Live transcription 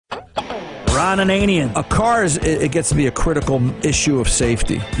Ron Ananian. A car it gets to be a critical issue of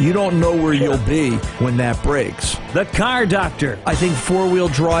safety. You don't know where you'll be when that breaks. The Car Doctor. I think four-wheel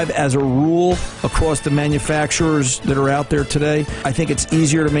drive, as a rule, across the manufacturers that are out there today, I think it's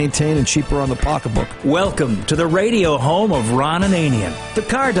easier to maintain and cheaper on the pocketbook. Welcome to the radio home of Ron Ananian, the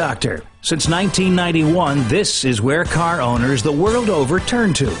Car Doctor. Since 1991, this is where car owners the world over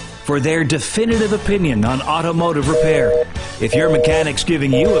turn to for their definitive opinion on automotive repair. If your mechanic's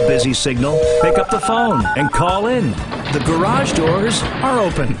giving you a busy signal, pick up the phone and call in. The garage doors are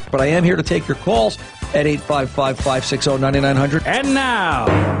open. But I am here to take your calls at 855-560-9900. And now,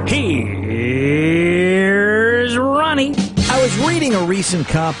 here's Ronnie. I was reading a recent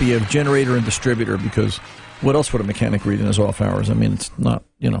copy of Generator and Distributor because what else would a mechanic read in his off hours? I mean, it's not,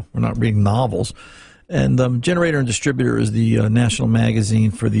 we're not reading novels. And Generator and Distributor is the national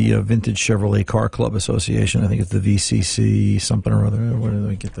magazine for the Vintage Chevrolet Car Club Association. I think it's the VCC something or other. Let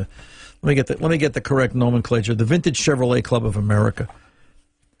me get the correct nomenclature. The Vintage Chevrolet Club of America.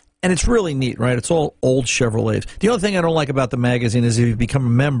 And it's really neat, right? It's all old Chevrolets. The only thing I don't like about the magazine is if you become a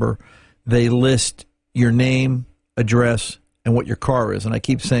member, they list your name, address, and what your car is. And I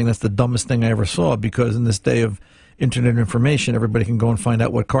keep saying that's the dumbest thing I ever saw, because in this day of internet information, everybody can go and find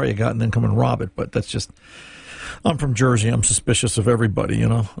out what car you got and then come and rob it. But that's just, I'm from Jersey. I'm suspicious of everybody,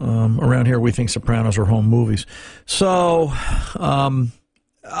 Around here, we think Sopranos are home movies. So I'm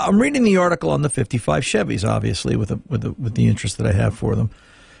reading the article on the 55 Chevys, obviously, with the interest that I have for them.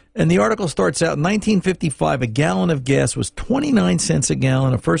 And the article starts out, in 1955, a gallon of gas was 29 cents a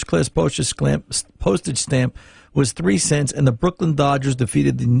gallon. A first-class postage stamp was 3 cents, and the Brooklyn Dodgers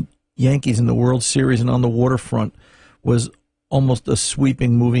defeated the Yankees in the World Series. And On the Waterfront was almost a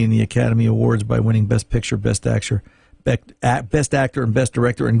sweeping movie in the Academy Awards by winning Best Picture, Best Actor, and Best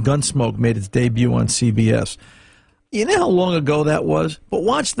Director. And Gunsmoke made its debut on CBS. You know how long ago that was? But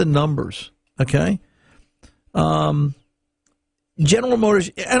watch the numbers, okay? General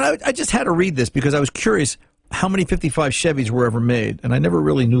Motors, and I just had to read this because I was curious how many 55 Chevys were ever made, and I never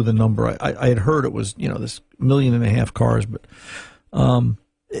really knew the number. I had heard it was, this 1.5 million cars, but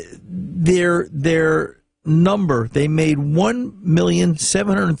their number, they made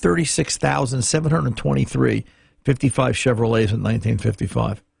 1,736,723 55 Chevrolets in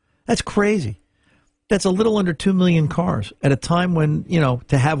 1955. That's crazy. That's a little under 2 million cars at a time when,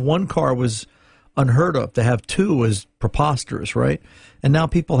 to have one car was unheard of. To have two was preposterous, right? And now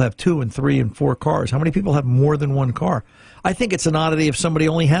people have 2 and 3 and 4 cars. How many people have more than one car? I think it's an oddity if somebody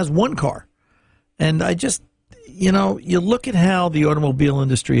only has one car. And I just, you look at how the automobile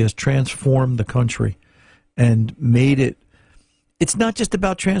industry has transformed the country and made it. It's not just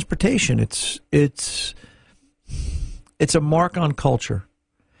about transportation. It's a mark on culture.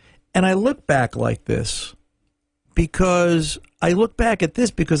 And I look back like this because I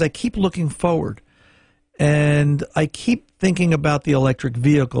keep looking forward, and I keep thinking about the electric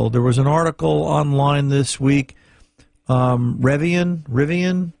vehicle. There was an article online this week,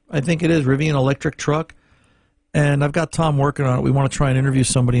 Rivian, I think it is, Rivian electric truck, and I've got Tom working on it. We want to try and interview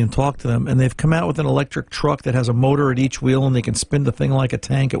somebody and talk to them, and they've come out with an electric truck that has a motor at each wheel, and they can spin the thing like a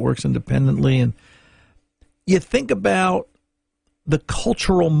tank. It works independently, and you think about the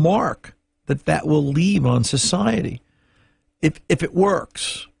cultural mark that will leave on society if it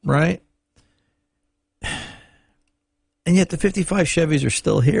works, right? And yet the 55 Chevys are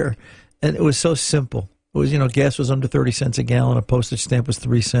still here, and it was so simple. It was, gas was under 30 cents a gallon, a postage stamp was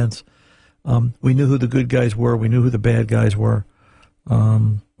 3 cents. We knew who the good guys were, we knew who the bad guys were.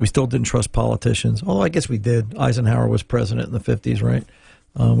 We still didn't trust politicians, although I guess we did. Eisenhower was president in the 50s, right?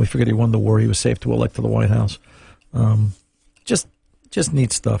 We figured he won the war. He was safe to elect to the White House. Just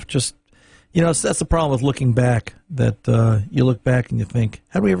neat stuff. That's the problem with looking back, that you look back and you think,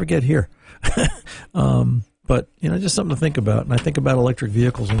 how did we ever get here? But, just something to think about. And I think about electric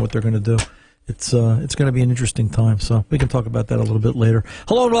vehicles and what they're going to do. It's going to be an interesting time, so we can talk about that a little bit later.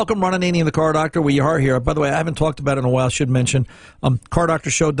 Hello and welcome, Ron Ananian, the Car Doctor. We are here. By the way, I haven't talked about it in a while. I should mention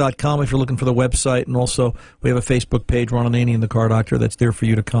CarDoctorShow.com if you're looking for the website. And also, we have a Facebook page, Ron Ananian, the Car Doctor. That's there for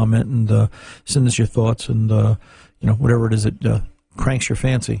you to comment and send us your thoughts and, whatever it is that cranks your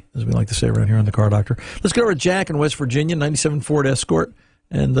fancy, as we like to say around here on the Car Doctor. Let's go over to Jack in West Virginia, 97 Ford Escort,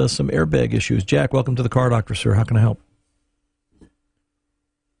 and some airbag issues. Jack, welcome to the Car Doctor, sir. How can I help?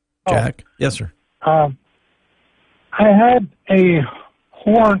 Jack? Yes, sir. I had a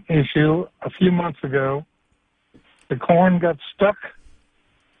horn issue a few months ago. The horn got stuck,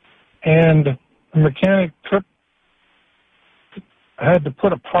 and the mechanic had to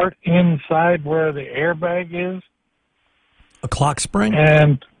put a part inside where the airbag is. A clock spring?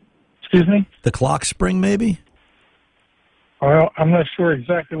 And, excuse me? The clock spring, maybe? Well, I'm not sure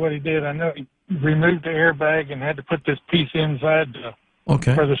exactly what he did. I know he removed the airbag and had to put this piece inside where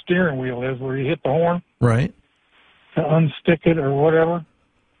the steering wheel is, where you hit the horn. Right. To unstick it or whatever.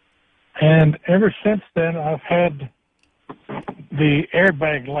 And ever since then, I've had the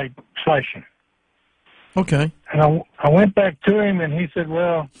airbag light flashing. Okay. And I went back to him, and he said,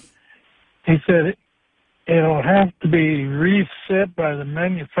 it'll have to be reset by the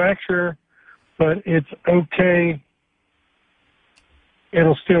manufacturer, but it's okay.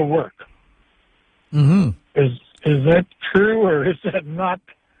 It'll still work. Mm-hmm. Is that true, or is that not?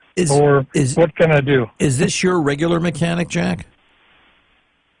 What can I do? Is this your regular mechanic, Jack?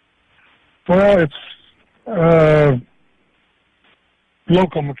 Well, it's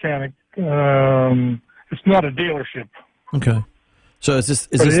local mechanic. It's not a dealership. Okay. So is this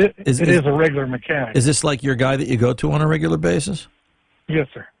it is a regular mechanic. Is this like your guy that you go to on a regular basis? Yes,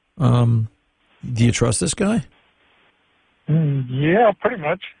 sir. Do you trust this guy? Yeah, pretty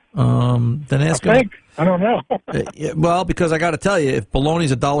much. Then ask him. I don't know. Well, because I got to tell you, if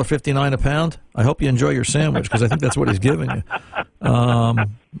bologna's $1.59 a pound, I hope you enjoy your sandwich, because I think that's what he's giving you.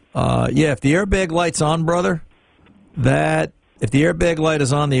 If the airbag light's on, brother, if the airbag light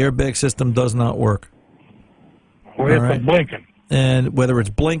is on, the airbag system does not work. Well, it's blinking. And whether it's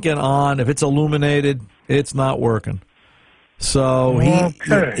blinking on, if it's illuminated, it's not working. So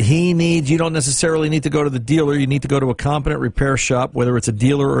he needs, you don't necessarily need to go to the dealer. You need to go to a competent repair shop, whether it's a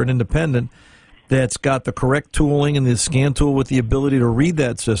dealer or an independent, that's got the correct tooling and the scan tool with the ability to read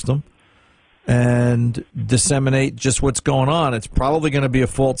that system and disseminate just what's going on. It's probably going to be a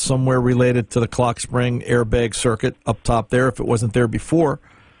fault somewhere related to the clock spring airbag circuit up top there. If it wasn't there before,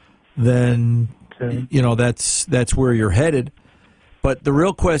 then, that's where you're headed. But the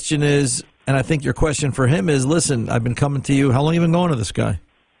real question is, and I think your question for him is, listen, I've been coming to you. How long have you been going to this guy?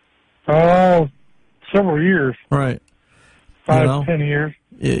 Several years. Right. 5, 10 years.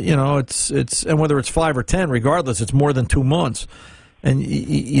 It's and whether it's 5 or 10, regardless, it's more than 2 months. And,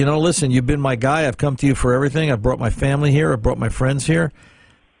 listen, you've been my guy. I've come to you for everything. I've brought my family here. I've brought my friends here.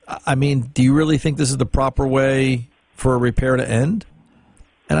 I mean, do you really think this is the proper way for a repair to end?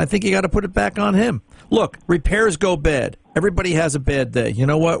 And I think you got to put it back on him. Look, repairs go bad. Everybody has a bad day. You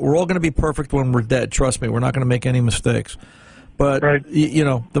know what? We're all going to be perfect when we're dead. Trust me, we're not going to make any mistakes. But,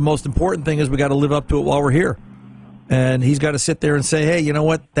 the most important thing is we got to live up to it while we're here. And he's got to sit there and say, hey, you know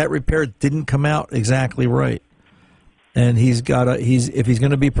what? That repair didn't come out exactly right. And if he's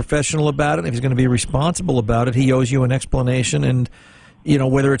going to be professional about it, if he's going to be responsible about it, he owes you an explanation. And,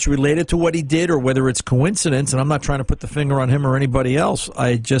 whether it's related to what he did or whether it's coincidence, and I'm not trying to put the finger on him or anybody else.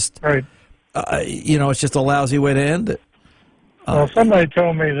 I just, it's just a lousy way to end it. Well, somebody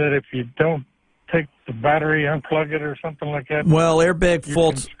told me that if you don't take the battery, unplug it or something like that. Well, airbag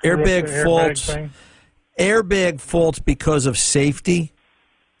faults because of safety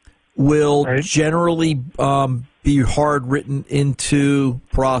will generally be hard written into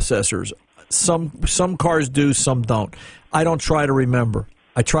processors. Some cars do, some don't. I don't try to remember.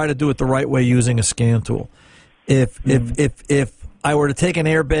 I try to do it the right way using a scan tool. If I were to take an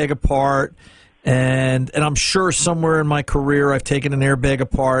airbag apart, and I'm sure somewhere in my career I've taken an airbag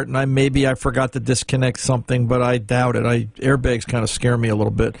apart, and I forgot to disconnect something, but I doubt it. Airbags kind of scare me a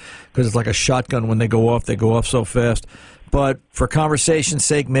little bit because it's like a shotgun. When they go off so fast. But for conversation's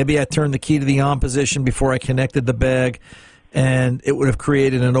sake, maybe I turned the key to the on position before I connected the bag, and it would have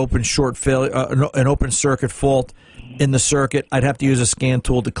created an open an open circuit fault in the circuit. I'd have to use a scan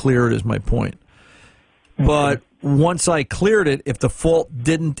tool to clear it, is my point. Okay. But once I cleared it, if the fault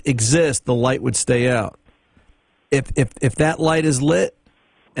didn't exist, the light would stay out. If that light is lit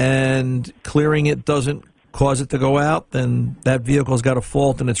and clearing it doesn't cause it to go out, then that vehicle's got a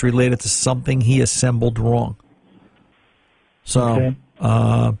fault and it's related to something he assembled wrong. So,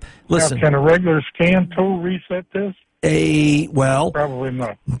 listen. Now, can a regular scan tool reset this? Probably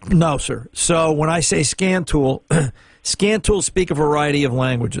not. No, sir. So when I say scan tool, scan tools speak a variety of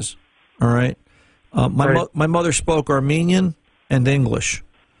languages. All right. My mother spoke Armenian and English.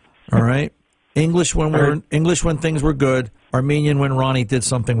 All right. English when things were good. Armenian when Ronnie did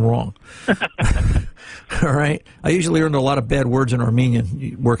something wrong. All right. I usually learned a lot of bad words in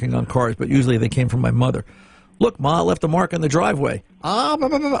Armenian working on cars, but usually they came from my mother. Look, Ma, I left a mark on the driveway.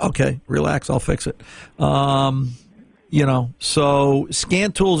 Okay, relax, I'll fix it. So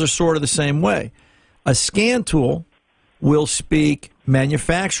scan tools are sort of the same way. A scan tool will speak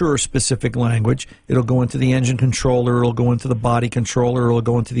manufacturer-specific language. It'll go into the engine controller, it'll go into the body controller, it'll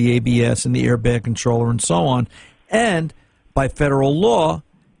go into the ABS and the airbag controller and so on. And by federal law,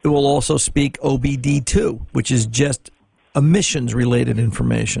 it will also speak OBD2, which is just emissions-related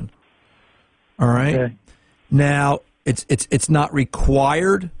information. All right? Okay. Now, It's not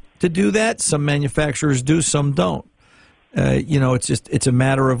required to do that. Some manufacturers do, some don't. It's a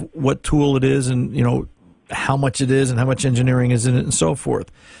matter of what tool it is, and how much it is, and how much engineering is in it, and so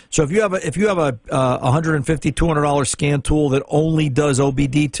forth. So if you have a $150, $200 scan tool that only does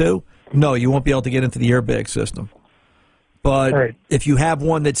OBD2, no, you won't be able to get into the airbag system. But right. If you have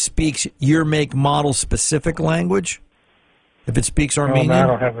one that speaks year, make, model specific language, if it speaks Armenian, no, I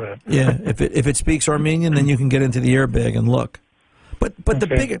don't have that. Yeah, if it speaks Armenian, then you can get into the airbag and look. But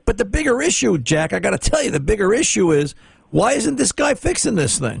Okay. the bigger issue, Jack, I got to tell you, the bigger issue is, why isn't this guy fixing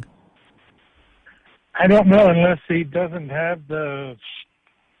this thing? I don't know unless he doesn't have the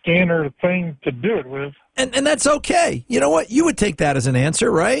scanner thing to do it with. And that's okay. You know what? You would take that as an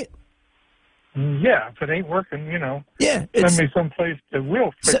answer, right? Yeah, if it ain't working, Yeah, send me someplace that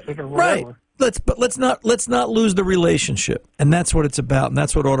will fix it or whatever. Right. Let's not lose the relationship, and that's what it's about, and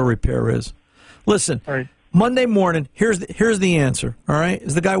that's what auto repair is. Listen, Right. Monday morning. Here's the answer. All right,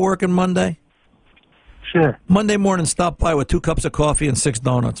 is the guy working Monday? Sure. Monday morning, stop by with 2 cups of coffee and 6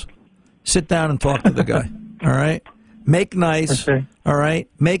 donuts. Sit down and talk to the guy. All right, make nice. Okay. All right,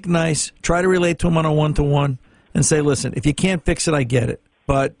 make nice. Try to relate to him on a 1-to-1, and say, listen, if you can't fix it, I get it,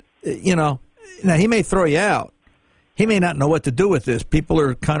 but now he may throw you out. He may not know what to do with this. People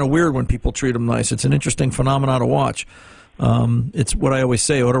are kind of weird when people treat him nice. It's an interesting phenomenon to watch. It's what I always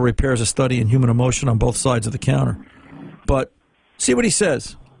say, auto repair is a study in human emotion on both sides of the counter. But see what he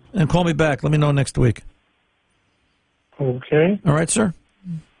says, and call me back. Let me know next week. Okay. All right, sir?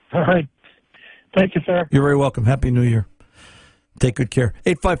 All right. Thank you, sir. You're very welcome. Happy New Year. Take good care.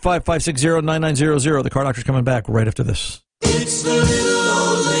 855-560-9900. The Car Doctor's coming back right after this. It's the little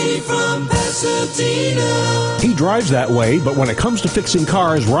old lady from Pasadena. He drives that way, but when it comes to fixing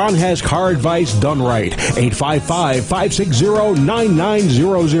cars, Ron has car advice done right.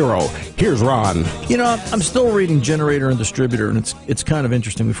 855-560-9900. Here's Ron. I'm still reading Generator and Distributor, and it's kind of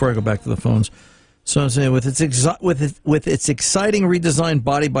interesting before I go back to the phones. So I'm saying with its exciting redesigned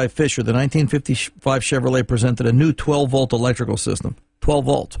body by Fisher, the 1955 Chevrolet presented a new 12-volt electrical system. 12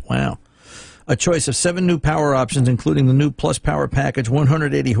 volts. Wow. A choice of 7 new power options, including the new Plus Power package,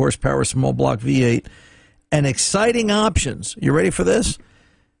 180 horsepower small block V8, and exciting options. You ready for this?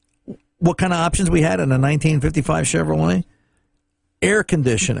 What kind of options we had in a 1955 Chevrolet? Air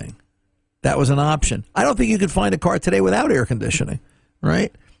conditioning. That was an option. I don't think you could find a car today without air conditioning,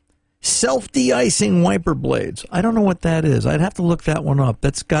 right? Self-de-icing wiper blades. I don't know what that is. I'd have to look that one up.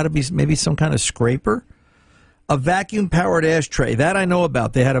 That's got to be maybe some kind of scraper. A vacuum-powered ashtray. That I know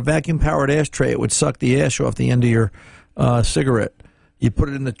about. They had a vacuum-powered ashtray. It would suck the ash off the end of your cigarette. You put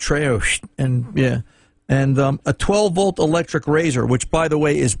it in the tray, and yeah. And a 12-volt electric razor, which, by the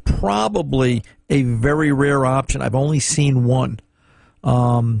way, is probably a very rare option. I've only seen one.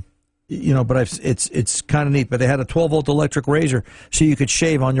 But it's kind of neat. But they had a 12-volt electric razor so you could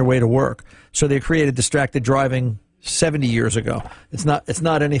shave on your way to work. So they created distracted driving 70 years ago. It's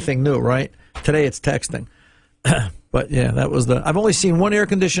not anything new, right? Today it's texting. But yeah, that was I've only seen one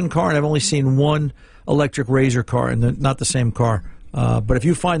air-conditioned car, and I've only seen one electric razor car, and they're not the same car. But if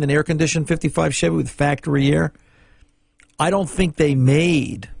you find an air-conditioned 55 Chevy with factory air, I don't think they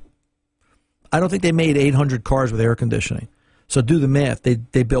made 800 cars with air conditioning. So do the math.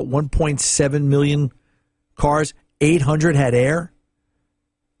 They built 1.7 million cars. 800 had air.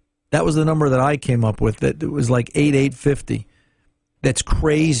 That was the number that I came up with. That it was like 850. That's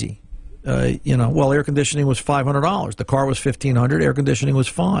crazy. Air conditioning was $500. The car was $1,500. Air conditioning was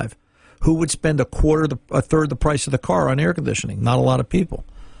 $500. Who would spend a third the price of the car on air conditioning? Not a lot of people.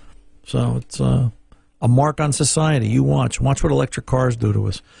 So it's a mark on society. You watch what electric cars do to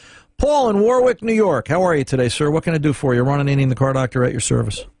us. Paul in Warwick, New York. How are you today, sir? What can I do for you? Ron Ananian, the Car Doctor, at your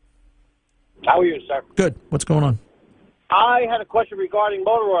service. How are you, sir? Good. What's going on? I had a question regarding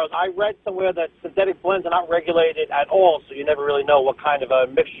motor oils. I read somewhere that synthetic blends are not regulated at all, so you never really know what kind of a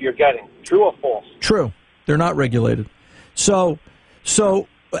mixture you're getting. True or false? True. They're not regulated. So,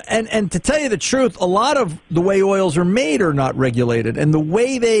 and to tell you the truth, a lot of the way oils are made are not regulated, and the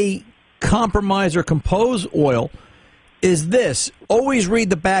way they compromise or compose oil is this. Always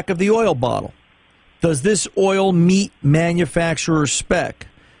read the back of the oil bottle. Does this oil meet manufacturer spec?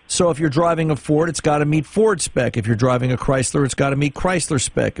 So if you're driving a Ford, it's got to meet Ford spec. If you're driving a Chrysler, it's got to meet Chrysler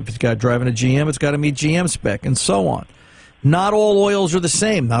spec. If you're driving a GM, it's got to meet GM spec, and so on. Not all oils are the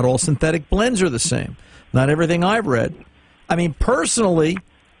same. Not all synthetic blends are the same. Not everything I've read. I mean, personally,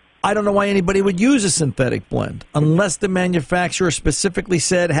 I don't know why anybody would use a synthetic blend unless the manufacturer specifically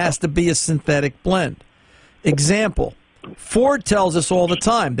said it has to be a synthetic blend. Example, Ford tells us all the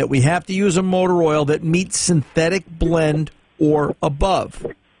time that we have to use a motor oil that meets synthetic blend or above.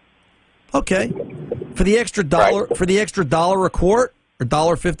 Okay. For the extra dollar, Right. for the extra $1 a quart or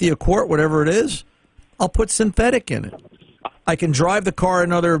 $1.50 a quart, whatever it is, I'll put synthetic in it. I can drive the car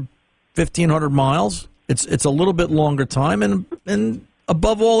another 1,500 miles. It's a little bit longer time, and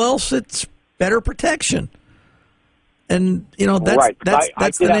above all else, it's better protection. And that's right.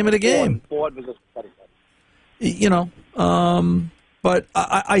 that's the name of the game. Ford was a But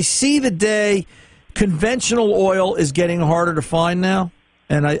I see the day conventional oil is getting harder to find now,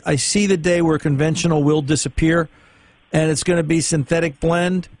 and I see the day where conventional will disappear, and it's going to be synthetic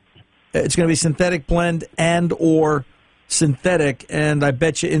blend. It's going to be synthetic blend and or synthetic, and I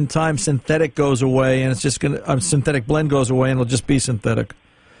bet you in time synthetic goes away, and it's just going to synthetic blend goes away, and it'll just be synthetic.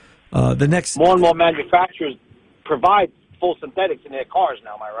 The next more and more manufacturers provide full synthetics in their cars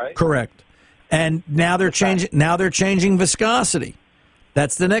now. Am I right? Correct. And now they're changing. Now they're changing viscosity.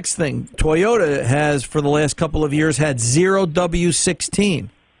 That's the next thing. Toyota has, for the last couple of years, had 0 W16.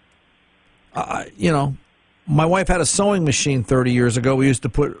 My wife had a sewing machine 30 years ago. We used to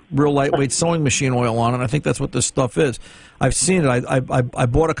put real lightweight sewing machine oil on it. I think that's what this stuff is. I've seen it. I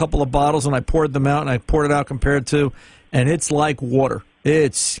bought a couple of bottles and I poured them out, and I poured it out compared to, and it's like water.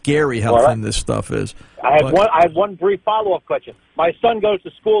 It's scary how thin this stuff is. I have one brief follow-up question. My son goes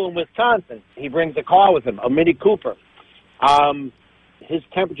to school in Wisconsin. He brings a car with him, a Mini Cooper. His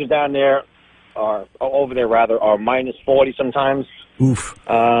temperatures down there are minus 40 sometimes. Oof.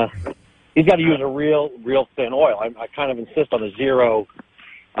 He's got to use a real thin oil. I kind of insist on a zero.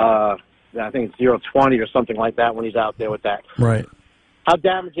 I think it's 0.20 or something like that when he's out there with that. Right. How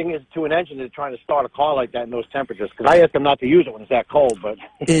damaging is it to an engine to trying to start a car like that in those temperatures? Because I asked him not to use it when it's that cold. But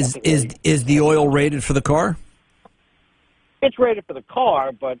is the oil rated for the car? It's rated for the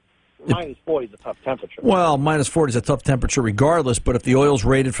car, but minus 40 is a tough temperature. Well, minus 40 is a tough temperature regardless. But if the oil's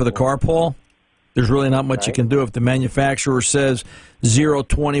rated for the car, Paul, there's really not much you can do. If the manufacturer says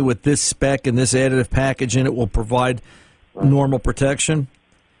 0.20 with this spec and this additive package in it will provide normal protection,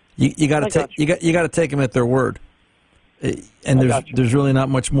 you got to take them at their word. And there's really not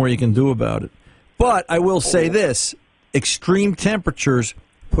much more you can do about it. But I will say this: extreme temperatures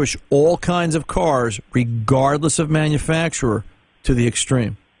push all kinds of cars, regardless of manufacturer, to the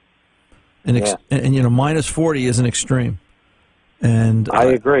extreme. And minus 40 is an extreme. And I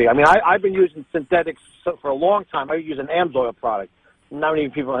agree. I mean, I've been using synthetics for a long time. I use an AMSOIL product. Not many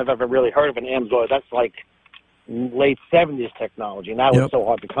people have ever really heard of an AMSOIL. That's like late 70s technology. Now it's so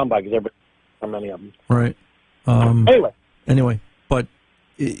hard to come by because there's so many of them. Right. Anyway, but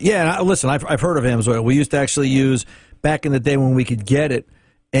listen, I've heard of AMSOIL. We used to actually use, back in the day when we could get it,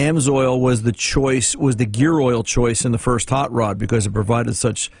 AMSOIL was the gear oil choice in the first hot rod because it provided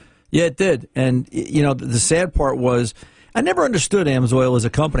such. Yeah, it did. And the sad part was, I never understood AMSOIL as a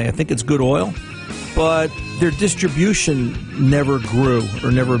company. I think it's good oil, but their distribution never grew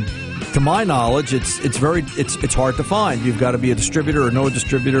or never. To my knowledge, it's hard to find. You've got to be a distributor or know a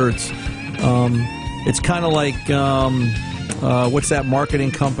distributor. It's kind of like what's that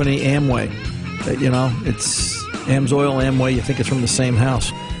marketing company? Amway. It's AMSOIL, Amway. You think it's from the same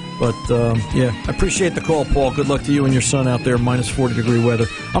house. But, I appreciate the call, Paul. Good luck to you and your son out there, minus 40-degree weather.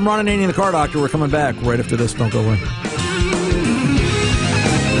 I'm Ron Ananian, the Car Doctor. We're coming back right after this. Don't go away.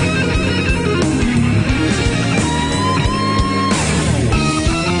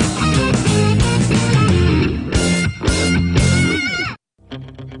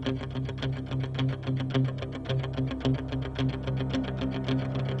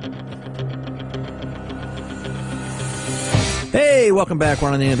 Hey, welcome back.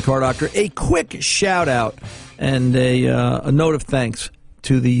 Ron Ananian, the Car Doctor. A quick shout-out and a note of thanks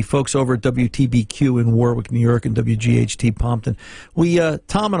to the folks over at WTBQ in Warwick, New York, and WGHT Pompton.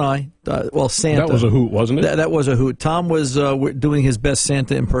 Tom and I, Santa. That was a hoot, wasn't it? That was a hoot. Tom was doing his best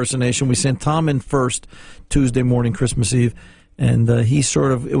Santa impersonation. We sent Tom in first Tuesday morning, Christmas Eve, and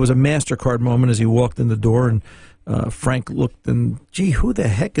it was a MasterCard moment as he walked in the door, and Frank looked and, gee, who the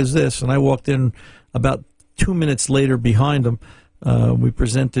heck is this? And I walked in about 2 minutes later behind him. We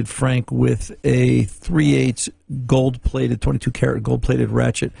presented Frank with a 3/8 gold-plated, 22-karat gold-plated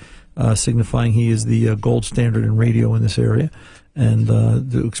ratchet, signifying he is the gold standard in radio in this area, and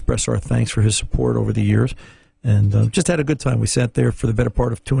to express our thanks for his support over the years. And just had a good time. We sat there for the better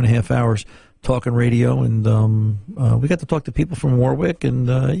part of 2.5 hours talking radio, and we got to talk to people from Warwick, and,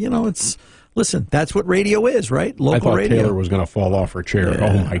 it's... Listen, that's what radio is, right? Local radio. I thought Taylor was going to fall off her chair. Yeah.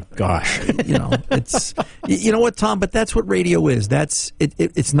 Oh, my gosh. It's you know what, Tom? But that's what radio is.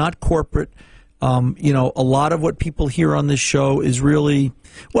 It's not corporate. A lot of what people hear on this show is really,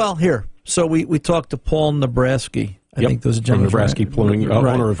 here. So we talked to Paul Nebraski. I think those are from Nebraska Plumbing,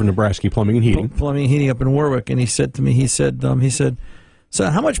 owner of Nebraska Plumbing and Heating. Plumbing and Heating up in Warwick, and he said to me, he said, So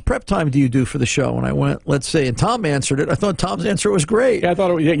how much prep time do you do for the show? And I went, let's see, and Tom answered it. I thought Tom's answer was great. Yeah, I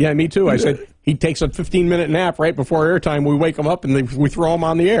thought it was, yeah, me too. I said he takes a 15-minute nap right before airtime. We wake him up and we throw him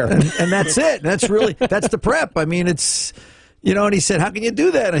on the air. And that's it. That's the prep. I mean, it's, and he said, how can you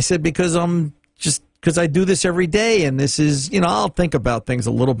do that? And I said, because I do this every day, and this is, I'll think about things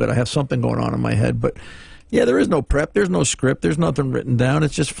a little bit. I have something going on in my head, but yeah, there is no prep. There's no script. There's nothing written down.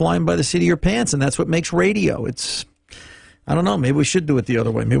 It's just flying by the seat of your pants, and that's what makes radio. I don't know. Maybe we should do it the other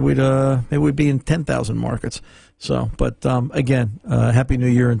way. Maybe we'd be in 10,000 markets. So, but again, Happy New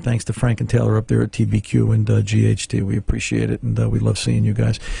Year, and thanks to Frank and Taylor up there at TBQ and GHT. We appreciate it, and we love seeing you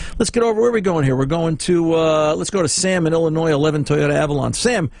guys. Let's get over. Where are we going here? We're going to let's go to Sam in Illinois, 11 Toyota Avalon.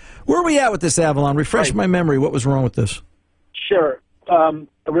 Sam, where are we at with this Avalon? Refresh my memory. What was wrong with this? Sure. I'm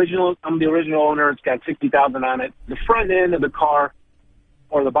the original owner. It's got 60,000 on it. The front end of the car,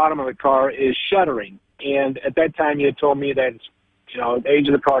 or the bottom of the car, is shuttering. And at that time, you had told me that, the age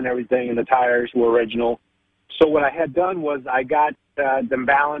of the car and everything, and the tires were original. So what I had done was I got them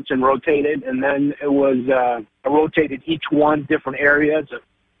balanced and rotated, and then it was I rotated each one different areas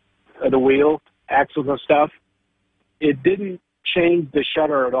of the wheel, axles and stuff. It didn't change the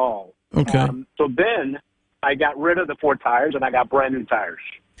shutter at all. Okay. So then I got rid of the 4 tires, and I got brand new tires.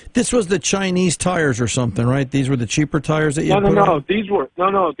 This was the Chinese tires or something, right? These were the cheaper tires that you put on? No. These were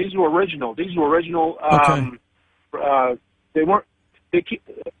original. These were original. Okay. They weren't.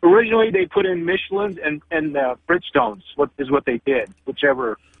 Originally, they put in Michelin's and Bridgestones. What they did?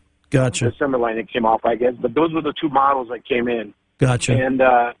 Whichever. Gotcha. Assembly line it came off, I guess. But those were the 2 models that came in. Gotcha. And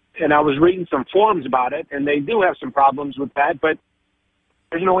I was reading some forums about it, and they do have some problems with that, but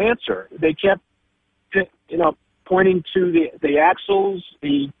there's no answer. They kept, pointing to the axles.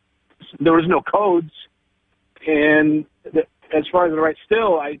 There was no codes, and as far as the right,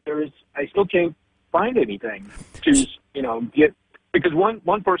 I still can't find anything to get, because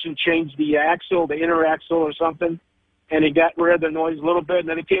one person changed the axle, the inner axle or something, and it got rid of the noise a little bit, and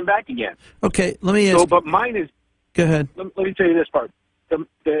then it came back again. Okay, let me ask. So, but mine is. Go ahead. Let me tell you this part.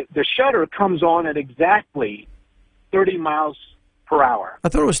 The shutter comes on at exactly 30 miles per hour. I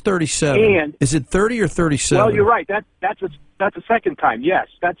thought it was 37. And is it 30 or 37? Well, you're right. That's the second time. Yes,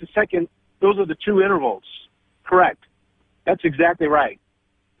 that's the second. Those are the 2 intervals. Correct. That's exactly right.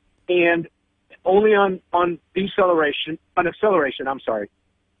 And only on acceleration. I'm sorry.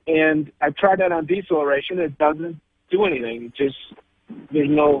 And I've tried that on deceleration. It doesn't do anything. It just there's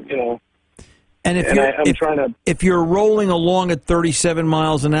no. And if you're rolling along at 37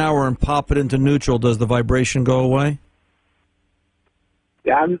 miles an hour and pop it into neutral, does the vibration go away?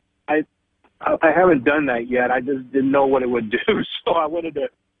 Yeah, I haven't done that yet. I just didn't know what it would do, so I wanted to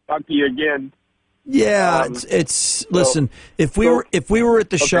talk to you again. Yeah, listen. If we were at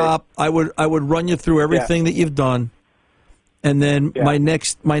the shop, I would run you through everything that you've done, and then my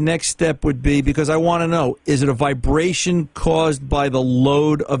next step would be, because I want to know, is it a vibration caused by the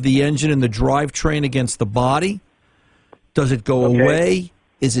load of the engine and the drivetrain against the body? Does it go away?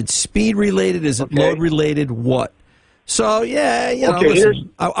 Is it speed related? Is it load related? What? So, listen,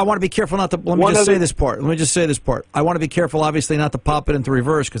 I want to be careful not to, let me just say this part. I want to be careful, obviously, not to pop it into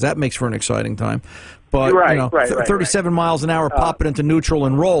reverse, because that makes for an exciting time. But, 37 miles an hour, pop it into neutral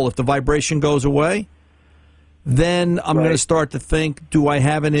and roll. If the vibration goes away, then I'm going to start to think, do I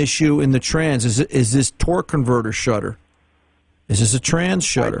have an issue in the trans? Is this torque converter shutter? Is this a trans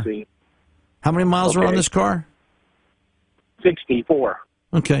shutter? How many miles are on this car? 64.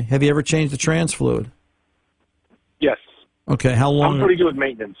 Okay. Have you ever changed the trans fluid? Yes. Okay. How long? I'm pretty good with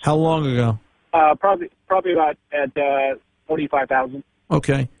maintenance. How long ago? Probably about at 45,000.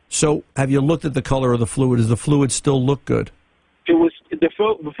 Okay. So, have you looked at the color of the fluid? Does the fluid still look good? It was the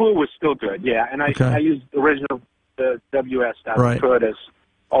fluid was still good. Yeah, and I used the original WS stuff good as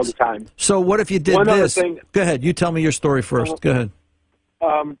all the time. So, what if you did this? Go ahead. You tell me your story first. Go ahead.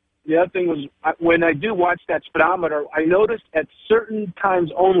 The other thing was, when I do watch that speedometer, I noticed at certain times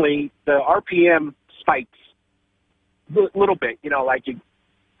only the RPM spikes a little bit.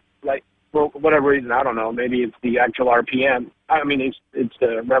 For whatever reason, I don't know. Maybe it's the actual RPM. I mean, it's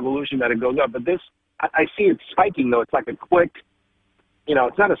the revolution that it goes up. But this, I see it spiking though. It's like a quick,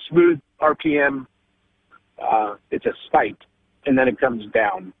 it's not a smooth RPM. It's a spike, and then it comes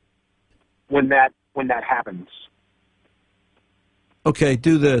down when that happens. Okay,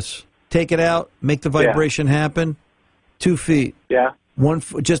 do this. Take it out. Make the vibration happen. 2 feet. Yeah. 1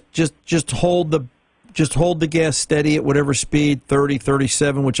 foot. Just hold the gas steady at whatever speed, 30,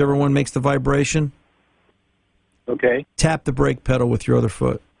 37, whichever one makes the vibration. Okay. Tap the brake pedal with your other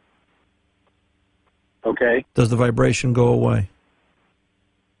foot. Okay. Does the vibration go away?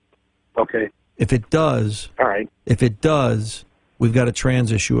 Okay. If it does, all right. If it does, we've got a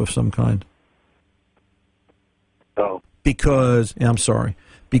trans issue of some kind. Oh. Because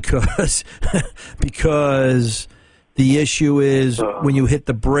the issue is when you hit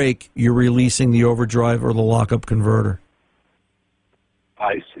the brake, you're releasing the overdrive or the lockup converter.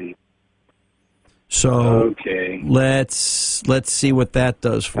 I see. So okay. let's see what that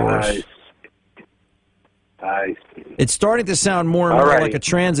does for us. I see. It's starting to sound more and more like a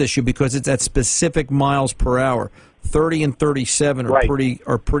trans issue because it's at specific miles per hour. 30 and 37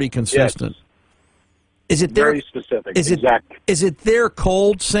 are pretty consistent. Yes. Is it there? Very specific. Exact. Is it there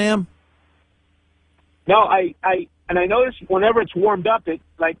cold, Sam? No, I notice whenever it's warmed up, it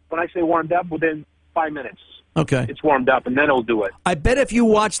like when I say warmed up, within 5 minutes. Okay. It's warmed up, and then it'll do it. I bet if you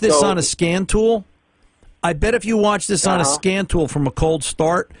watch this on a scan tool, on a scan tool from a cold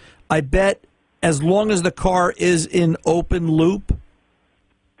start, I bet as long as the car is in open loop,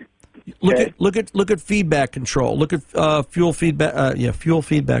 look at feedback control. Look at fuel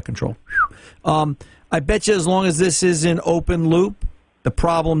feedback control. I bet you as long as this is in open loop, the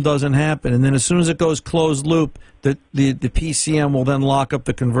problem doesn't happen. And then as soon as it goes closed loop, the PCM will then lock up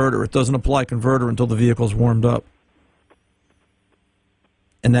the converter. It doesn't apply converter until the vehicle's warmed up.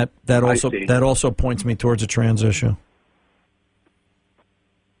 And that also points me towards a trans issue.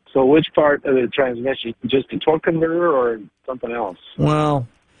 So which part of the transmission? Just the torque converter or something else? Well,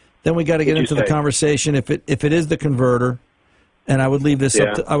 then we got to get into the conversation. If it is the converter, and I would leave this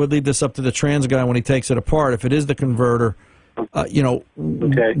up to the trans guy when he takes it apart. If it is the converter,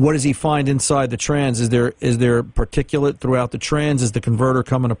 what does he find inside the trans? Is there particulate throughout the trans? Is the converter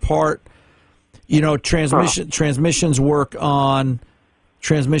coming apart? Transmissions work on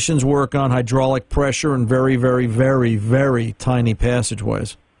hydraulic pressure and very, very, very, very tiny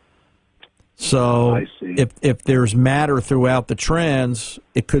passageways. So if there's matter throughout the trans,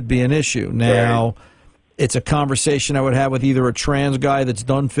 it could be an issue. Now, it's a conversation I would have with either a trans guy that's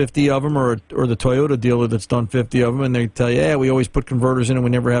done 50 of them or the Toyota dealer that's done 50 of them, and they tell you, yeah, we always put converters in and we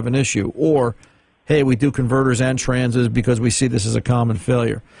never have an issue. Or, hey, we do converters and transes because we see this as a common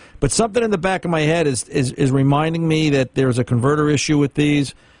failure. But something in the back of my head is reminding me that there's a converter issue with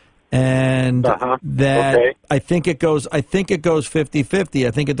these, and that I think it goes 50-50.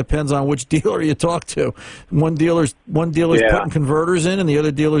 I think it depends on which dealer you talk to. One dealer's putting converters in, and the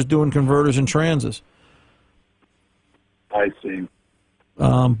other dealer's doing converters and transes. I see.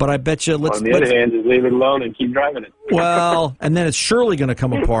 But I bet you. On the other hand, just leave it alone and keep driving it. Well, and then it's surely going to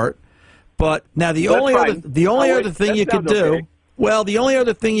come apart. But now the only other thing you could do. Well, the only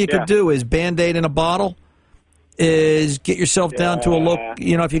other thing you could do is Band-Aid in a bottle. Is get yourself down to a local.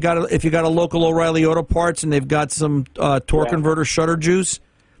 If you got a local O'Reilly Auto Parts and they've got some torque converter shutter juice,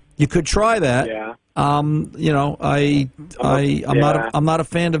 you could try that. Yeah. I'm not a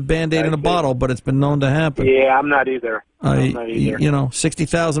fan of Band-Aid in a bottle, but it's been known to happen. Yeah, I'm not either.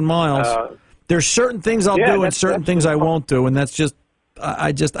 60,000 miles. There's certain things I'll do and certain things I won't do, and that's just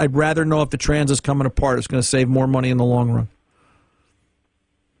I'd rather know if the trans is coming apart. It's going to save more money in the long run.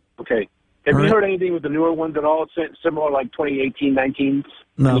 Okay. Have you heard anything with the newer ones at all? Similar, like 2018, 19?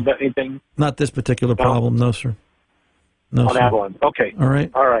 No. Anything? Not this particular problem, no, sir. No, on that one. Okay. All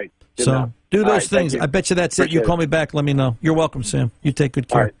right. Good so enough. do those things. I bet you that's it. You call me back. Let me know. You're welcome, Sam. You take good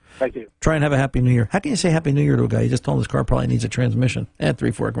care. All right. Thank you. Try and have a Happy New Year. How can you say Happy New Year to a guy? You just told him his car probably needs a transmission.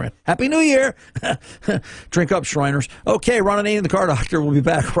 $3-4 grand. Happy New Year. Drink up, Shriners. Okay, Ron Ananian, the Car Doctor. We'll be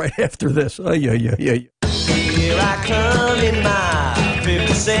back right after this. Yeah. Here I come in my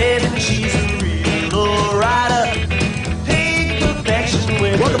 57. She's a real low rider.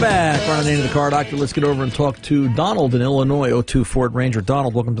 Welcome back, Ron Ananian, the Car Doctor. Let's get over and talk to Donald in Illinois, 02 Ford Ranger.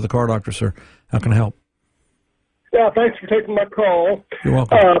 Donald, welcome to the Car Doctor, sir. How can I help? Yeah, thanks for taking my call. You're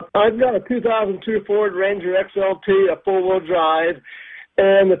welcome. I've got a 2002 Ford Ranger XLT, a four-wheel drive,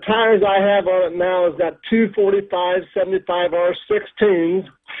 and the tires I have on it now is got 245 75R16s,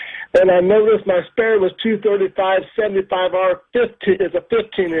 and I noticed my spare was 235 75R15 is a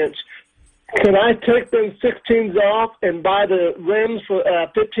 15-inch. Can I take them 16s off and buy the rims for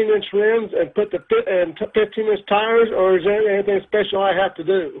 15-inch rims and put the 15-inch tires, or is there anything special I have to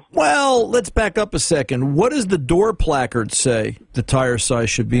do? Well, let's back up a second. What does the door placard say the tire size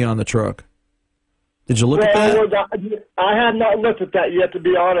should be on the truck? Did you look at that? I have not looked at that yet, to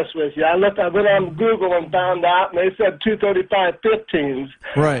be honest with you. I went on Google and found out, and they said 235 15s.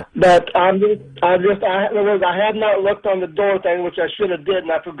 Right. But I have not looked on the door thing, which I should have did,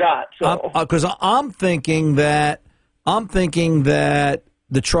 and I forgot. So because I'm thinking that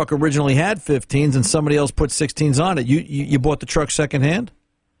the truck originally had 15s and somebody else put 16s on it. You bought the truck secondhand?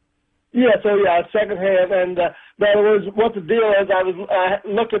 secondhand. And that was what the deal is. I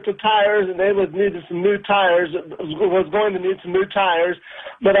looked at the tires, and they needed some new tires. Was going to need some new tires,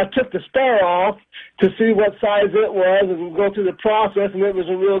 but I took the spare off to see what size it was and go through the process, and it was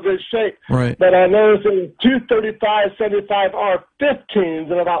in real good shape. Right. But I noticed it was 235/75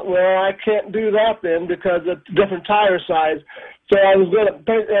 R15s, and I thought, well, I can't do that then because it's different tire size. So I was going to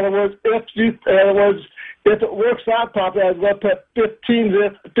think, in other words, if it works out properly, I was going to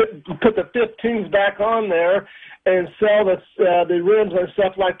put the 15s back on there and sell the rims and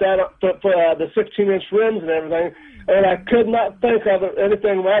stuff like that for the 16-inch rims and everything. And I could not think of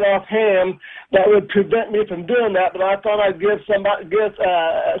anything right offhand that would prevent me from doing that. But I thought I'd get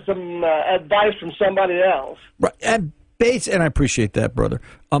some advice from somebody else. Right. And I appreciate that, brother.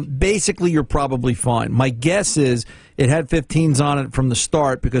 Basically, you're probably fine. My guess is it had 15s on it from the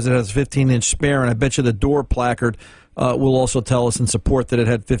start because it has a 15-inch spare, and I bet you the door placard will also tell us in support that it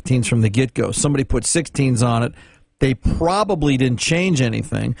had 15s from the get-go. Somebody put 16s on it. They probably didn't change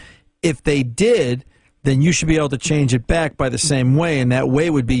anything. If they did, then you should be able to change it back by the same way, and that way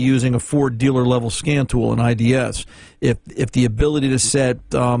would be using a Ford dealer-level scan tool, an IDS. If the ability to set,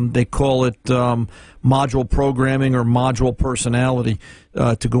 they call it module programming or module personality,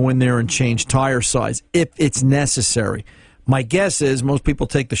 to go in there and change tire size, if it's necessary. My guess is most people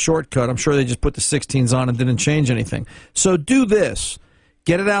take the shortcut. I'm sure they just put the 16s on and didn't change anything. So do this.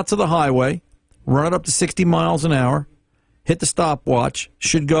 Get it out to the highway, run it up to 60 miles an hour, hit the stopwatch,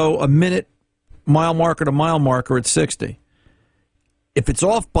 should go a minute, mile marker to mile marker at 60. If it's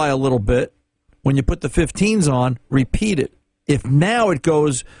off by a little bit, when you put the 15s on, repeat it. If now it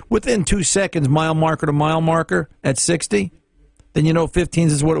goes within 2 seconds, mile marker to mile marker at 60, then you know 15s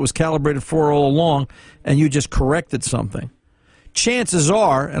is what it was calibrated for all along, and you just corrected something. Chances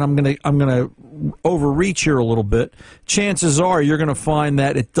are, and I'm gonna overreach here a little bit, chances are you're going to find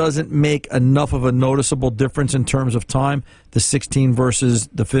that it doesn't make enough of a noticeable difference in terms of time, the 16 versus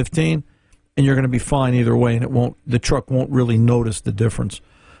the 15, and you're going to be fine either way, and the truck won't really notice the difference.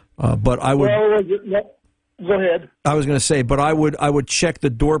 But I would. Go ahead. I was going to say, but I would check the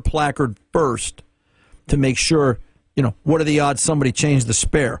door placard first to make sure. You know, what are the odds somebody changed the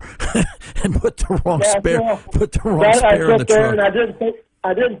spare and put the wrong spare in the truck? And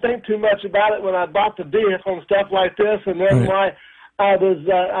I didn't think too much about it when I bought the vehicle and stuff like this, and then I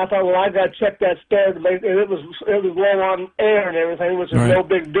thought, well, I got to check that spare to make it was low on air and everything, which is no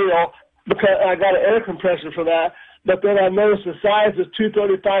big deal because I got an air compressor for that. But then I noticed the size is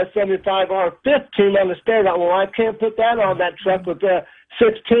 235/75 R15 on the spare. Well, I can't put that on that truck with the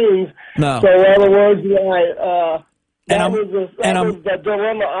 16s. No. So in other words, that was the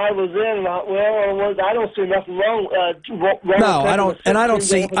dilemma I was in. I don't see nothing wrong. No, I don't, and I don't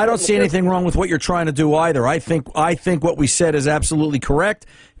see anything wrong with what you're trying to do either. I think what we said is absolutely correct.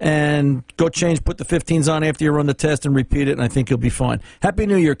 And go put the 15s on after you run the test and repeat it, and I think you'll be fine. Happy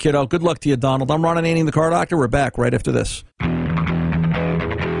New Year, kiddo. Good luck to you, Donald. I'm Ron Ananian, the Car Doctor. We're back right after this.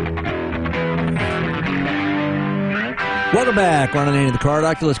 Welcome back, Ron Ananian, the Car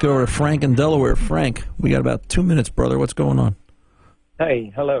Doctor. Let's go over to Frank in Delaware. Frank, we got about 2 minutes, brother. What's going on?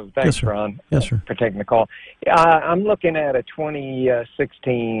 Hey, hello. Thanks, yes, Ron, yes, sir. for taking the call. I'm looking at a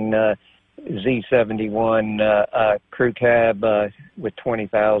 2016 Z71 crew cab with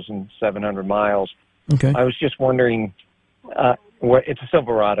 20,700 miles. Okay. I was just wondering, it's a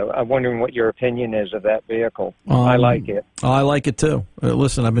Silverado. I'm wondering what your opinion is of that vehicle. I like it. I like it too.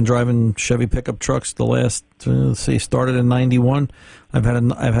 Listen, I've been driving Chevy pickup trucks the last, started in '91. I've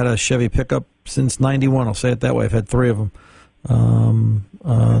had a Chevy pickup since '91. I'll say it that way. I've had 3 of them,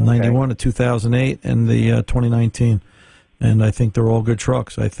 91 to 2008 and the 2019. And I think they're all good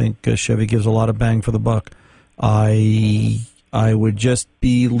trucks. I think Chevy gives a lot of bang for the buck. I would just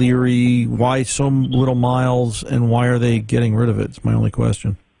be leery. Why so little miles, and why are they getting rid of it? It's my only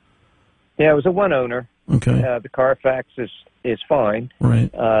question. Yeah, it was a one owner. Okay. The Carfax is fine.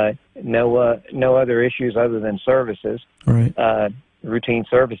 Right. No other issues other than services. Right. Routine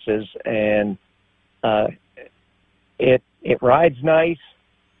services, and it rides nice.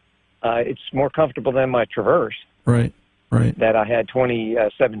 It's more comfortable than my Traverse. Right. Right. That I had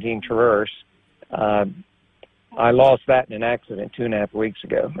 2017 Traverse. I lost that in an accident 2.5 weeks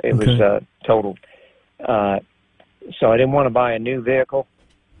ago. It was totaled. So I didn't want to buy a new vehicle.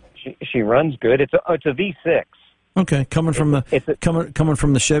 She runs good. It's a V6. Okay, coming from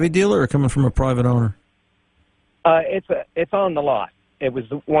the Chevy dealer or coming from a private owner? It's on the lot. It was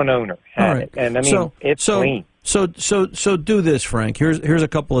the one owner had it, and I mean it's clean. So do this, Frank. Here's a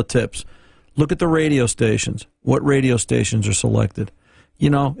couple of tips. Look at the radio stations. What radio stations are selected? You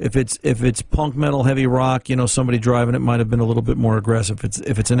know, if it's punk metal, heavy rock, you know, somebody driving it might have been a little bit more aggressive.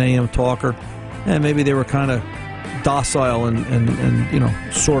 If it's an AM talker, maybe they were kind of docile and you know,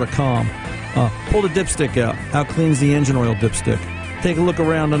 sort of calm. Pull the dipstick out. How clean's the engine oil dipstick? Take a look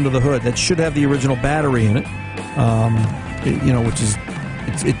around under the hood. That should have the original battery in it. You know, which is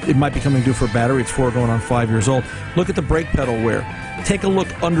it might be coming due for a battery. It's 4 going on 5 years old. Look at the brake pedal wear. Take a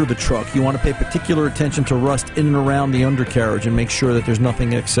look under the truck. You want to pay particular attention to rust in and around the undercarriage and make sure that there's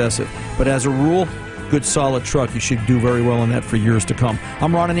nothing excessive. But as a rule, good solid truck. You should do very well in that for years to come.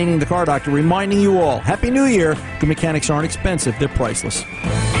 I'm Ron Ananian, the Car Doctor, reminding you all, Happy New Year. Good mechanics aren't expensive. They're priceless.